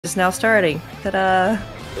Is now starting. Ta-da!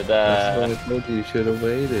 Ta-da! That's what I told you. You should have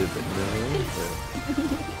waited. But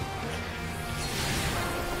no.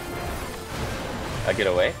 I get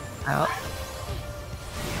away? Out.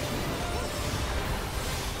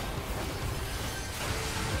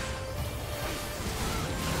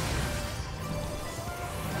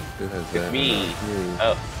 Who has It's that? me. Me.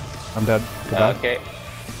 Oh. I'm dead. Goodbye. Okay.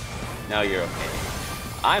 Now you're okay.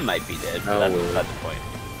 I might be dead, but Oh, that's well. not the point.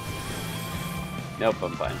 Nope,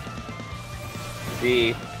 I'm fine.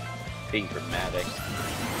 See? Being dramatic.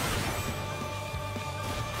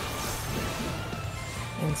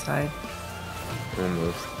 Inside.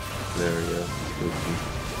 Almost. There we go. Spooky.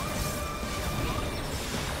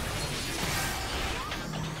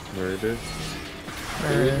 Murdered?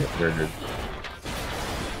 Murdered.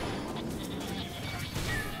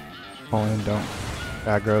 Pauline, don't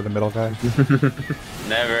aggro the middle guy.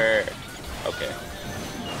 Never. Okay.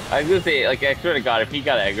 I was gonna say, like, I swear to God, if he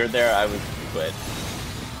got aggroed there, I would quit.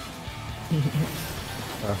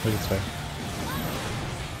 Oh, we can stay.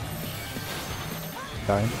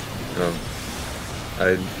 Dying. Oh.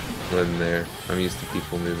 I wasn't there. I'm used to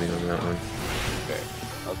people moving on that one. Okay.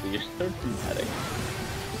 Also, you're so dramatic.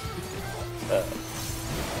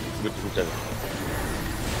 Whichever.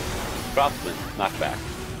 Crossman, knockback.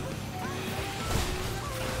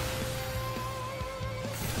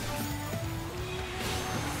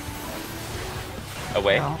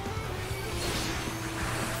 Away. Ow.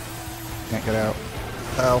 Can't get out.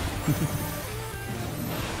 Ow.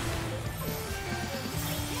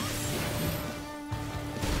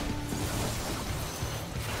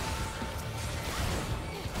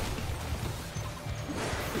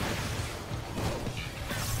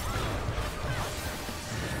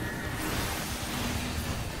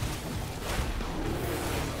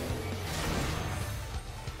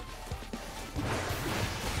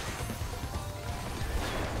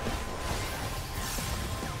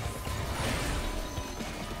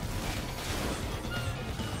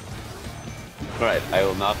 Alright, I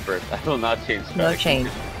will not first. I will not change No strategy. change.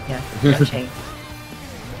 Yeah, no change.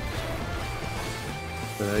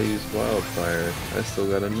 But I used wildfire. I still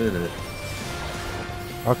got a minute.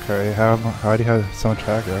 Okay, how do you have so much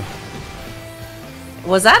aggro?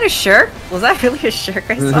 Was that a shirk? Was that really a shirk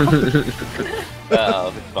I saw?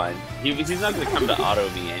 Oh, it's fine. He's not gonna come to auto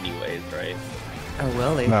me anyways, right? Oh,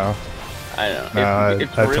 will he? No. I don't No, know. I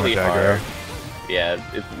It's have too really much hard. aggro. Yeah,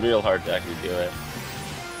 it's real hard to actually do it.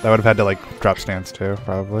 I would have had to like drop stance too,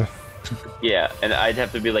 probably. Yeah, and I'd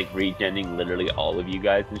have to be like regenning literally all of you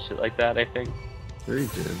guys and shit like that, I think.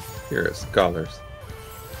 Region. Here are scholars.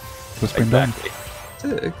 What's been done?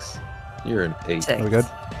 Exactly. 6. You're an 8. Six. Are we good?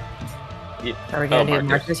 Yeah. Are we gonna do markers.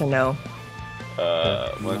 markers or no?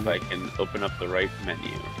 What if I can open up the right menu?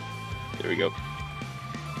 There we go.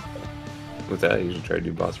 With that, I usually try to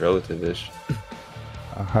do boss relative-ish.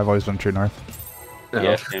 I've always been true north. No.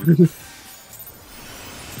 Yeah, same.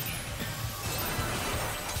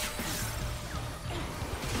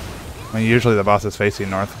 I mean, usually the boss is facing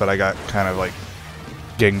north, but I got kind of like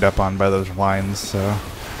ganged up on by those lines, so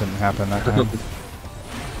it didn't happen that time.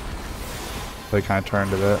 They kind of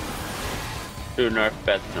turned a bit. True north,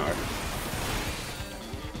 best north.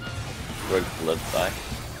 Where to live by.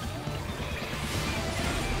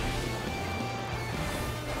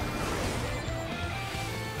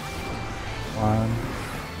 One,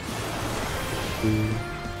 two,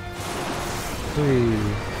 three.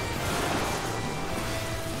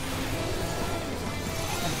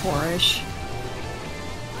 Four-ish.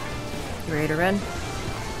 You ready to run?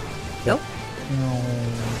 Nope.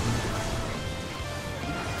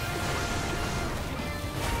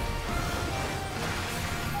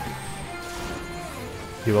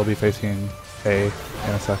 He will be facing A in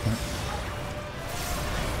a second.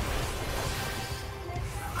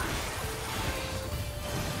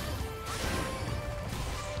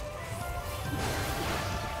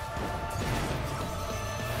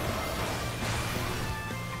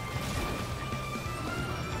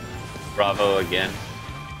 Bravo again.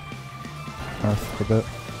 North a bit.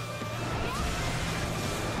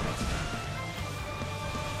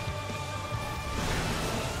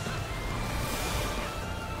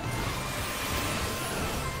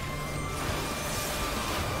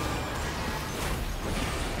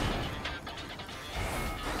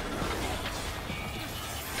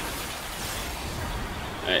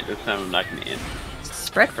 Alright, this time I'm not gonna end.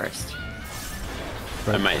 Spread first.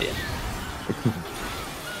 I might end.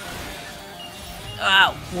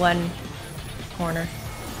 Wow, one corner.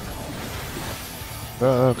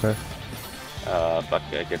 Oh, okay. Fuck,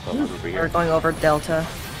 I guess I'll run over We're here. going over Delta.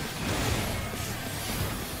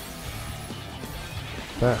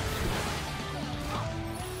 Back.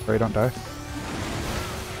 Pray don't die.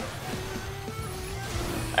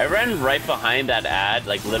 I ran right behind that ad,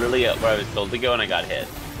 like literally where I was told to go, and I got hit.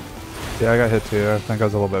 Yeah, I got hit too. I think I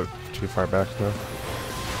was a little bit too far back though.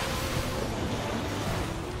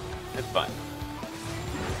 It's fine.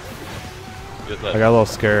 Just I got a little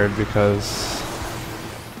scared because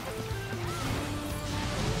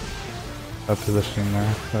of positioning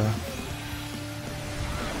there. So.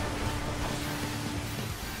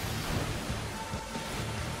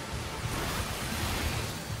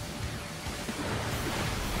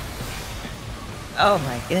 Oh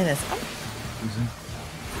my goodness.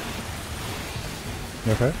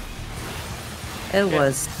 You okay? It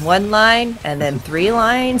was 1 line, and then 3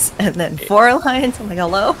 lines, and then 4 lines. I'm like,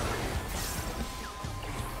 hello?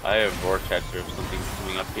 I have vortex or something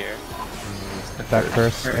coming up here. Attack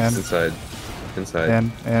first, and Inside.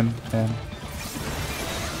 Inside. and.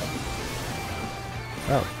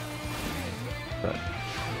 Oh. Right.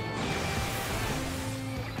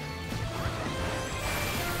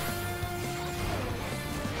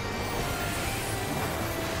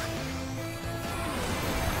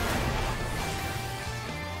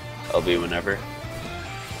 I'll be whenever.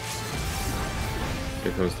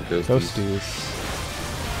 Here comes the ghosties. Ghosties.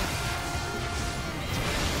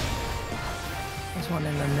 There's one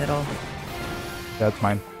in the middle. That's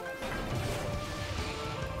mine.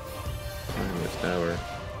 Which tower?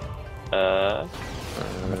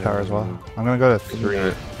 I'm a tower as well. I'm gonna go to 3.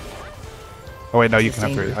 Yeah. Oh wait, no, you It's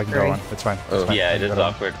can have 3. I can go three. 1. It's fine. Oh. It's fine. Yeah, I it can is go to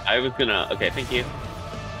one. awkward. I was gonna. Okay, thank you.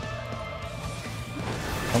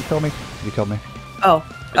 Don't kill me. You killed me. Oh.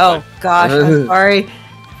 It's Oh, fine. gosh. I'm sorry.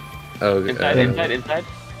 Oh, Inside, inside.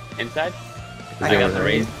 Is I there got one the there?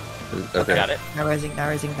 raise. Okay. Got it. Not raising, not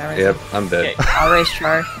raising, not raising. Yep, I'm dead. Okay, I'll raise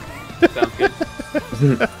Char. sounds good.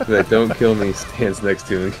 That don't kill me stands next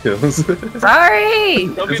to and kills. Sorry!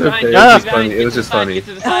 Don't be It's behind. okay. Don't It was be just funny. behind. It was Get to just the side, funny. Get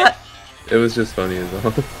to the side. It was just funny as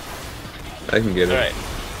well. I can get it. Alright.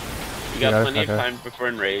 You got Yeah, plenty okay. of time before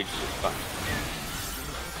enrage. It's fine.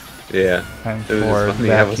 Yeah. And It was for just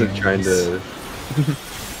funny. I wasn't trying vacuums. to.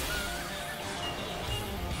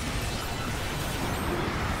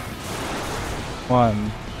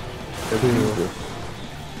 One. 2.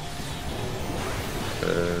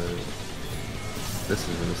 This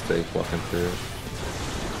is a mistake walking through.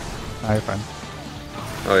 Alright, fine.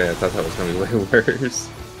 Oh yeah, I thought that was gonna be way worse.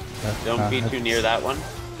 Don't be too near that one.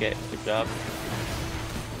 Okay, good job.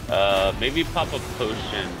 Maybe pop a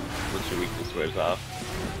potion once your weakness wears off.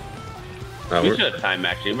 No, We we're, should have time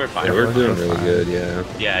actually. We're fine. yeah, we're doing We're really fine. good. Yeah.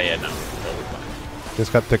 Yeah, no, we're totally fine.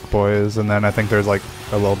 Just got thick boys, and then I think there's like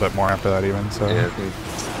a little bit more after that even. So Yeah, I think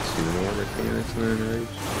 2 more mechanics are in range.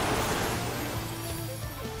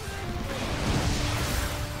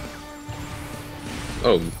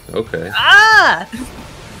 Oh, okay. Ah!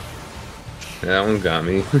 Yeah, that one got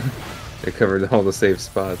me. It covered all the safe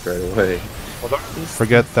spots right away.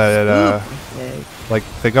 forget that it Okay. like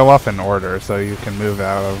they go off in order, so you can move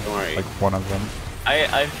out of Don't worry. like one of them.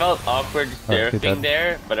 I felt awkward Oh, he surfing did.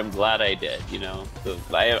 there, but I'm glad I did, you know? So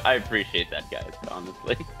I appreciate that, guys,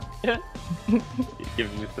 honestly. It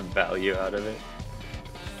gives me some value out of it.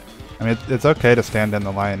 I mean, it's okay to stand in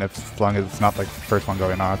the line if, as long as it's not like the first one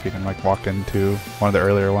going off. You can like walk into one of the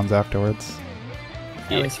earlier ones afterwards.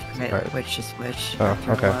 I always forget Right. which is which Oh,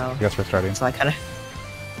 after okay. a while. I guess we're starting. So I kind of...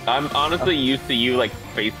 I'm honestly used to you, like,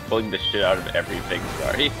 face pulling the shit out of everything,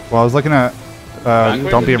 sorry. Well, I was looking at. Backwards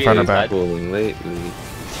Don't be in would front be or back. Cooling lately.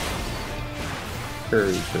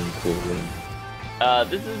 Curry's been cooling.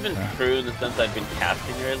 This has been true in the sense I've been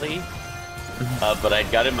casting early, but I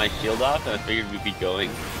got my shield off and I figured we'd be going.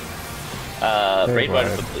 Raid wide.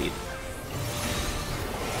 Rider, please.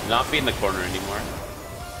 Not be in the corner anymore.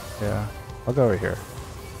 Yeah, I'll go over here.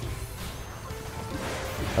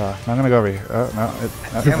 I'm gonna go over here. Oh no,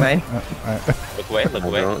 Never mind. Look away, look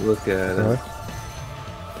away. Don't look at it.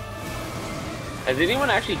 Has anyone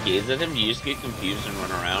actually gazed at him? Do you just get confused and run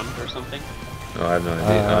around or something? Oh, I have no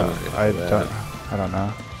idea. I don't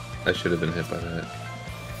know. I should have been hit by that.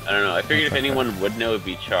 I don't know. I figured if That's okay. anyone would know, it'd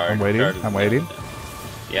be Chard. I'm waiting, Chard is I'm waiting. known.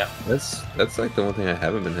 Yeah, That's like the one thing I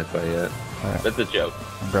haven't been hit by yet. Alright, that's a joke.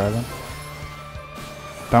 I'm grabbing.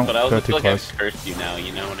 Don't But I go also too feel like close. I've cursed you now,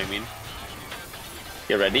 you know what I mean?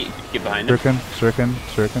 Get ready, get behind him. Shuriken.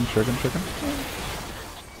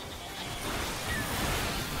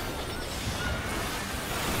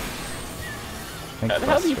 How the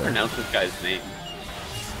hell do you pronounce this guy's name?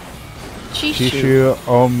 Chishu. Chishu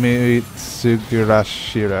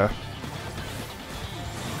Omitsugurashira.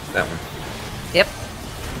 That one. Yep.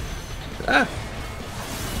 Ah!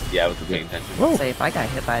 Yeah, I wasn't paying attention. Whoa. Say if I got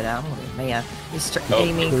hit by that, I'm gonna be mad. He's Oh.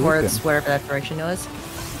 aiming Shuriken. towards wherever that direction was.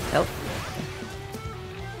 Nope.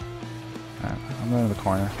 Alright, I'm in the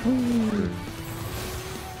corner.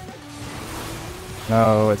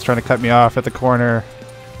 No, it's trying to cut me off at the corner.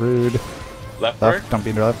 Rude. Left, Left, don't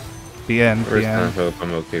be left. Be in, Where's be my in. hope?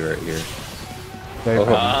 I'm okay right here. Okay, Oh,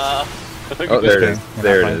 fine. Oh, there it is. You're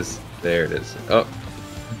There not it fine. is. There it is. Oh,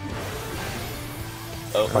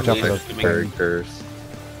 Oh, Watch out for laser those coming. bird curse.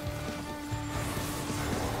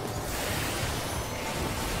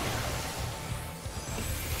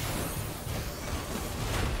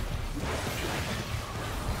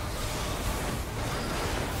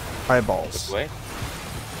 Eyeballs. Way.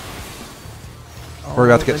 We're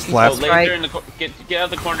about to get was he slapped. Oh, just laser right? in the get out of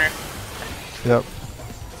the corner. Yep.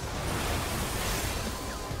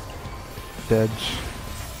 Dead.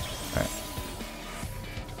 Alright.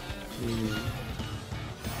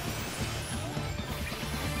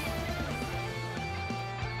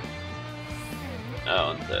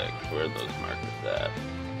 Oh, and the where are those markers at?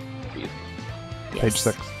 Please. Yes. Page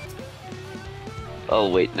 6. Oh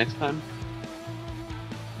wait, next time.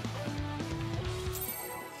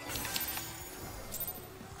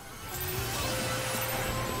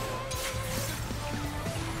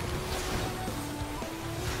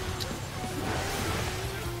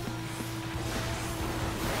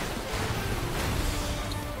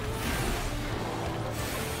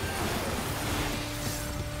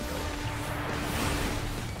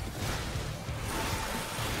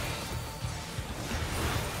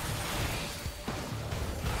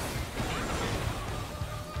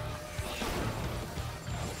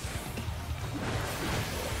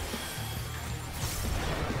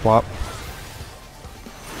 Flop.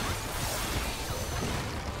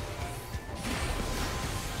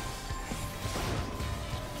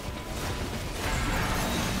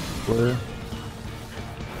 Blue.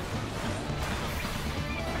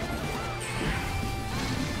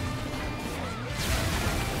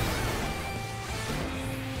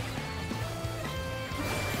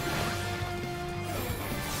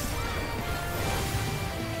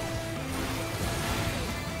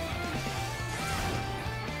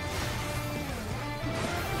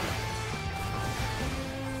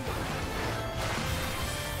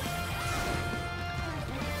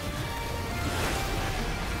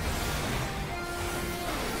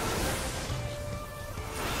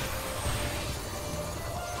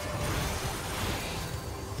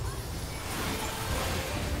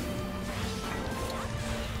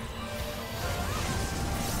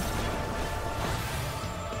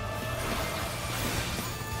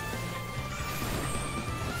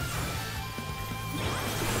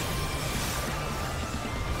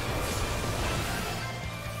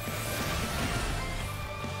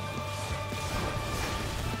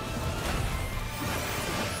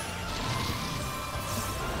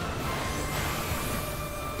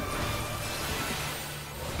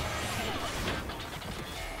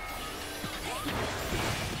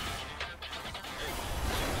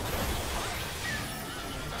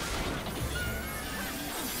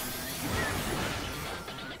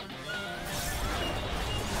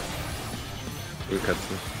 Who cuts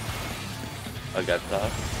them? I got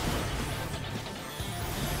that.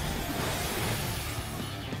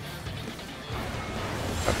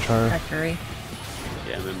 Upchar. Factory.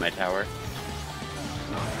 Yeah, I'm in my tower.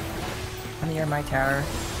 I'm near my tower.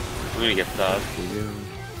 I'm gonna get sauce.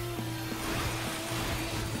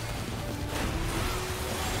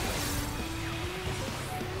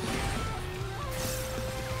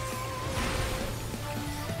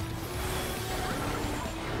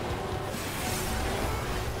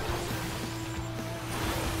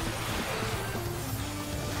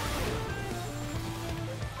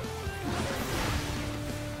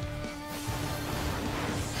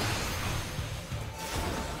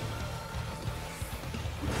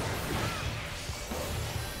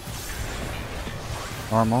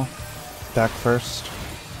 Normal. Stack first.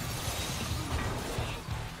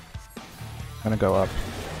 Gonna go up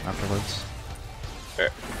afterwards. Sure.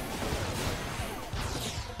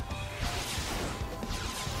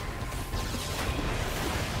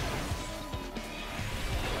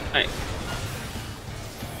 Nice.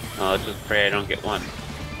 I'll just pray I don't get one.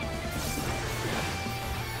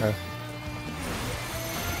 Okay.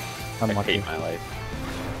 I Unlucky. hate my life.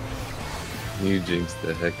 You jinxed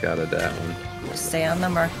the heck out of that one. Just stay on the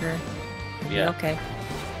marker. You'll be Yeah. okay.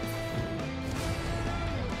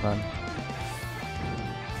 Run.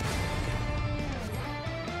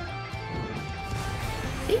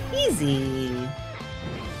 Easy.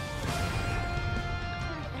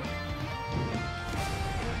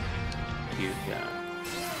 Cute, yeah.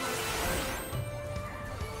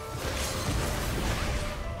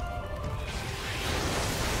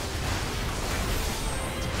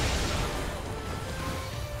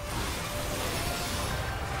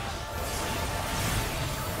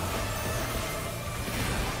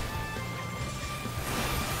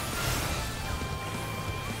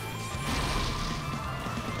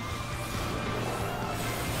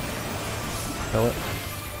 Kill it.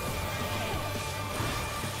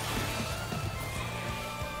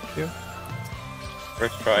 You.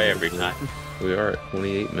 First try every time. We are at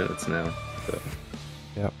 28 minutes now. So.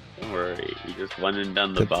 Yep. Don't worry, you just went and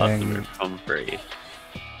done the Good boss and thing. we're home free.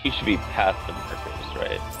 You should be past the markers,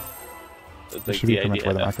 right? That's It should be pretty much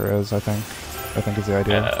where the marker is, I think. I think is the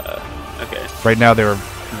idea. Okay. Right now, they were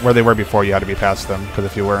where they were before. You had to be past them, because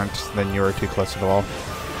if you weren't, then you were too close to the wall.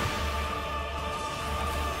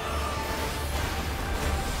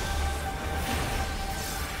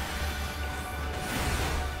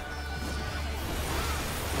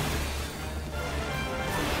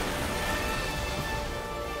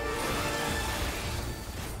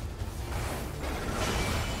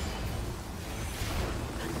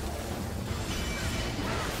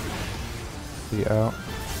 See out.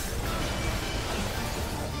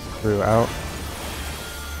 Through out.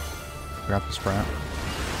 Got the sprint.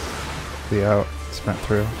 See out. Sprint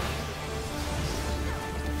through.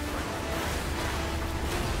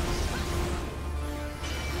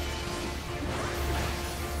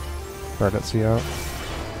 Start at see out.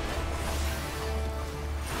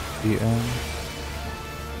 See in.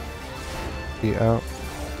 See out.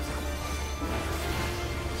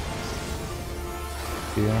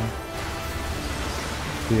 See in.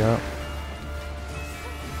 See out.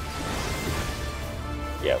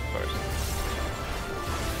 Yeah, of course.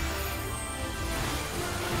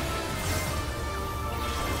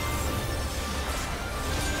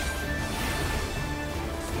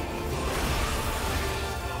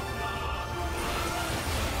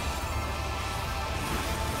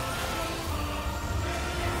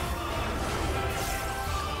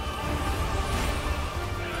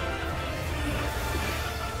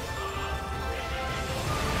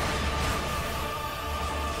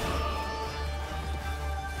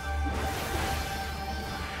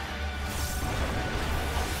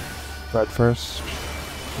 Red first.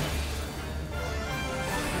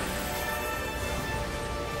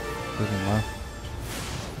 Moving left.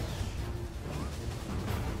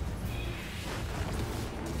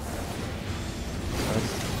 Red.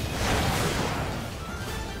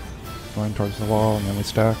 Going towards the wall, and then we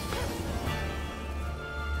stack.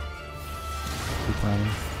 Keep running.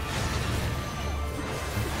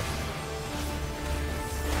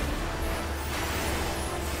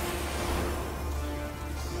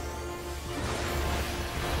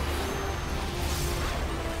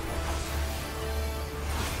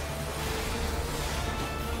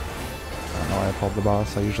 I pulled the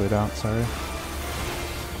boss. I usually don't. Sorry.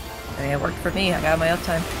 I mean, it worked for me. I got my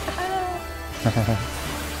uptime.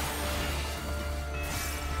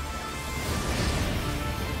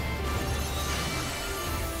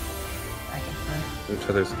 I can front. Each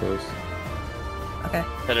other's close. Okay.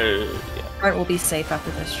 Yeah. Front will be safe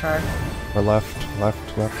after this char. Or left,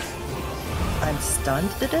 left, left. I'm stunned,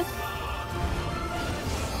 did it?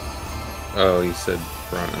 Oh, you said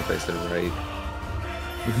front if I said right.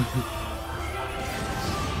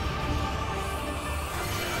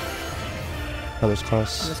 Other's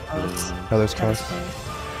close. Other's close. Other's close.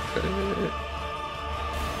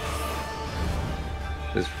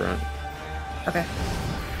 His front. Okay.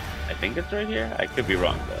 I think it's right here. I could be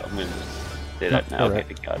wrong though. I'm gonna just say that now. Right.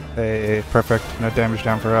 Okay, thank God. Hey, perfect. No damage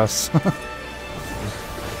down for us.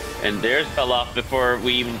 And theirs fell off before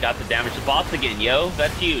we even got to damage the boss again, yo.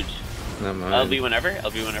 That's huge. Not mine. I'll be whenever.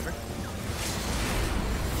 I'll be whenever.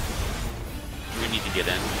 We need to get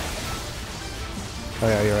in. Oh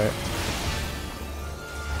yeah, you're right.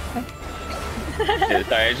 Yeah,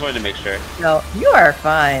 sorry, I just wanted to make sure. No, you are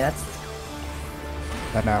fine. That's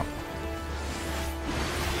That now.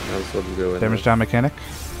 I was supposed to go in. Damage down mechanic.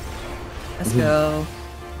 let's go.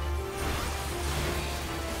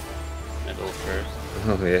 Middle first.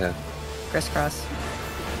 Oh yeah. Crisscross.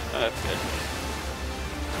 Oh, that's good.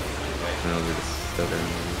 And I'll do the southern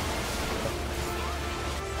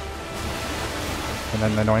And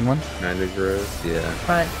then the annoying one. one. Kinda gross. Yeah.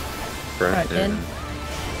 Front. Front Front in. and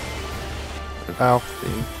Ow.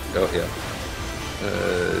 oh yeah.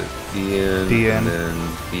 D in, D in. and then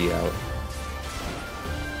D out.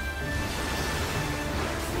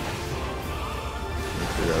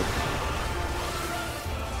 Mix it up.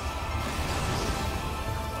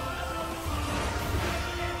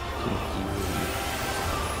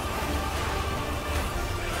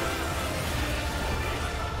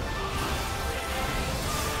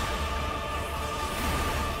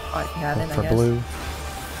 Oh, if you haven't, I For guess. blue.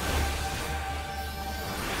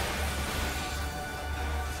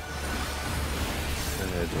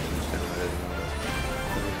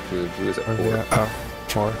 Blue is at Oh, 4. yeah. Oh,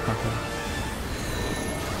 4. Okay.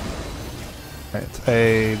 Right, it's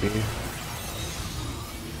A, B.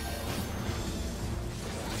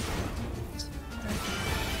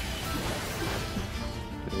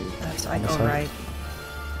 I on the go side.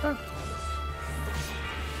 right.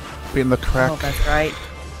 Beating the crack. Oh, that's right.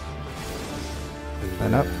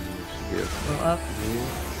 And up. Go up.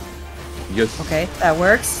 Yes. Okay, that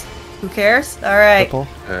works. Who cares? All right. Triple.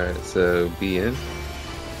 Alright, so B in.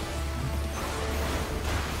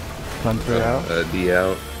 Run through out. D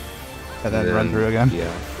out. And then run through again.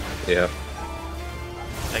 Yeah. Yeah.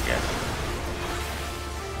 I guess.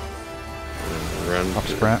 Run. Up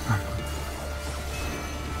sprint.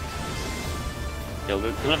 Killed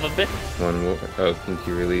it, son of a bitch. One more. Oh,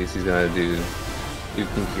 kinky release. He's gonna do kinky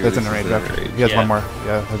There's release. an range and then after. rage. He has Yeah. one more.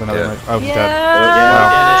 Yeah, there's another Yeah. range. Oh, he's dead.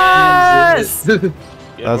 Yes! Good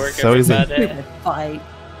That's work, so easy. everybody. Good fight.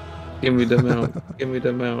 Give me the mount. Give me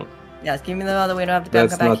the mount. Yes, give me the other way. We don't have to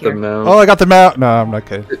That's come back not here. the mount. Oh, I got the mount. No, I'm not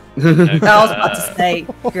kidding. I was about to say,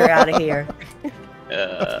 you're out of here.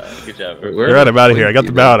 Good job. Where- You're right, I'm out of here. I got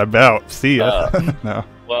the mount. I'm out. See ya. Uh, No.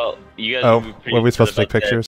 Well, you guys. Oh, would be pretty were we supposed to upset take about